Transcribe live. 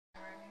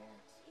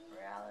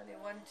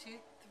1, 2,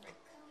 3.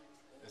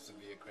 This would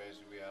be a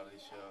crazy reality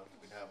show.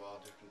 We'd have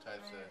all different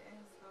types of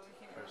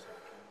person.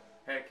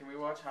 Hey, can we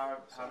watch how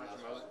much I'm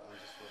just supposed to look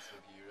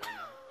at you right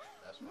now.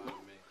 That's fine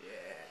with me.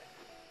 Yeah.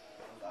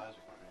 Those eyes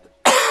are crazy.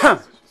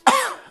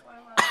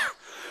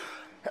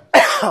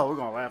 We're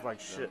gonna laugh like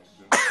shit.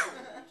 Look at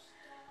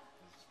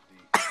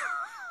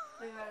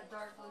that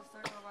dark blue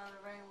circle by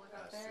the ring. Look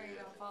up there, you're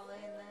gonna fall in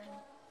then.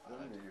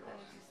 Energy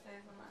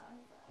stays on that.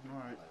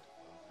 Alright.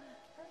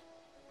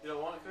 You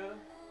don't want it, Phil?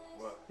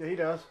 What? Yeah, he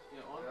does.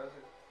 You don't want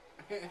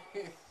it?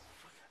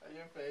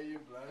 Your face, you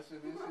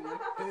blushing and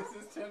shit.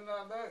 This is turning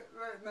on. Look at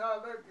her.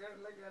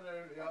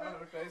 Y'all,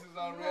 her face is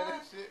all red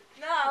and shit.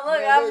 No,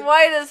 look, I'm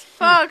white as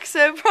fuck,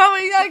 so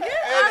probably not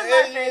good.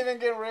 And you even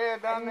get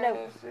red down there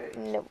and shit.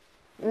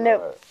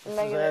 Nope. This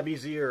is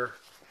Abby's ear.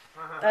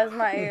 That's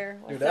my ear.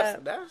 What's Dude,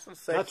 that? that's some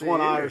sexy That's one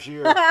ear. Irish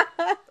ear.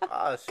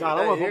 Oh, shit, God,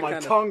 I'm gonna put my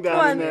tongue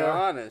down in there.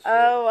 Honest,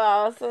 Oh,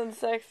 wow, some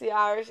sexy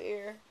Irish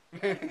ear.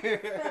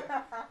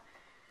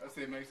 Let's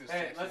see, it makes it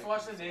Hey, sexy. let's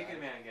watch The Naked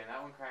Man again.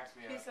 That one cracks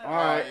me up.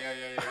 Alright.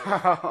 Yeah.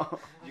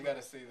 You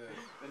gotta see the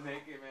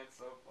Naked Man's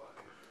so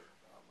funny.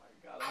 Oh my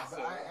god,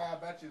 I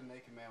bet you the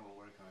Naked Man will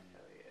work on you.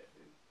 Hell yeah,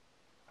 dude.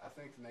 I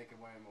think the Naked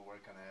Man will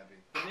work on Abby.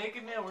 The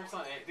Naked Man works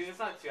on it. Dude,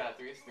 it's not 2 out of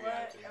 3, it's 3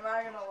 out of 3. Am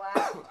I gonna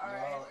laugh?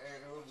 Alright. No,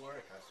 it would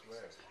work, I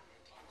swear.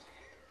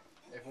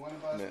 If one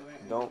of us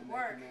went don't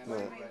work.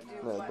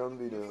 don't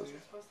be doing it.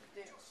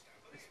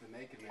 it's the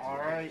Naked Man.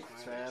 Alright,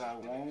 Chad, I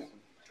won't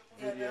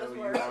video you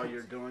while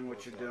you're doing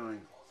what you're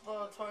doing.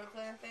 Little toilet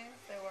cleaner things,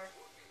 they work.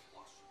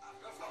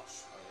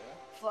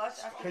 Flush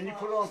after Can you flush.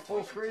 put it on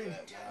full screen?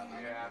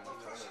 Yeah,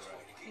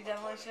 You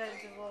definitely should.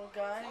 It's a little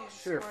gun. You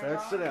just Sure, squirt it Fed,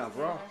 on, sit down, and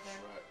bro. then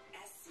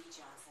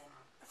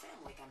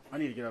I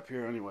need to get up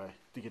here anyway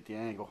to get the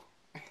angle.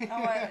 Oh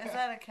wait, is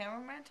that a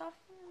cameraman talking?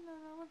 No,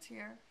 one's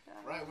here.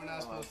 Right, we're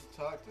not supposed to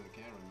talk to the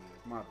cameraman.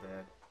 My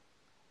bad.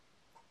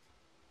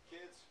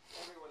 Kids,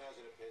 everyone has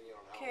an opinion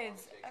on how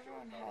Kids, long it takes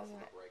everyone to has develop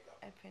an a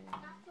breakup. opinion.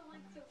 Not the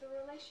length of the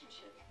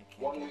relationship.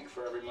 1 week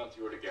for every month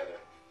you were together.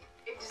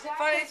 Exactly.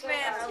 Funniest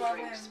man, I love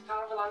him.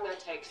 However long that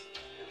takes.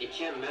 You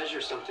can't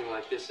measure something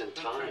like this in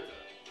time.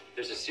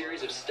 There's a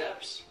series of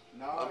steps.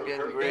 No, Up I'm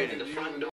getting getting graded. The front door.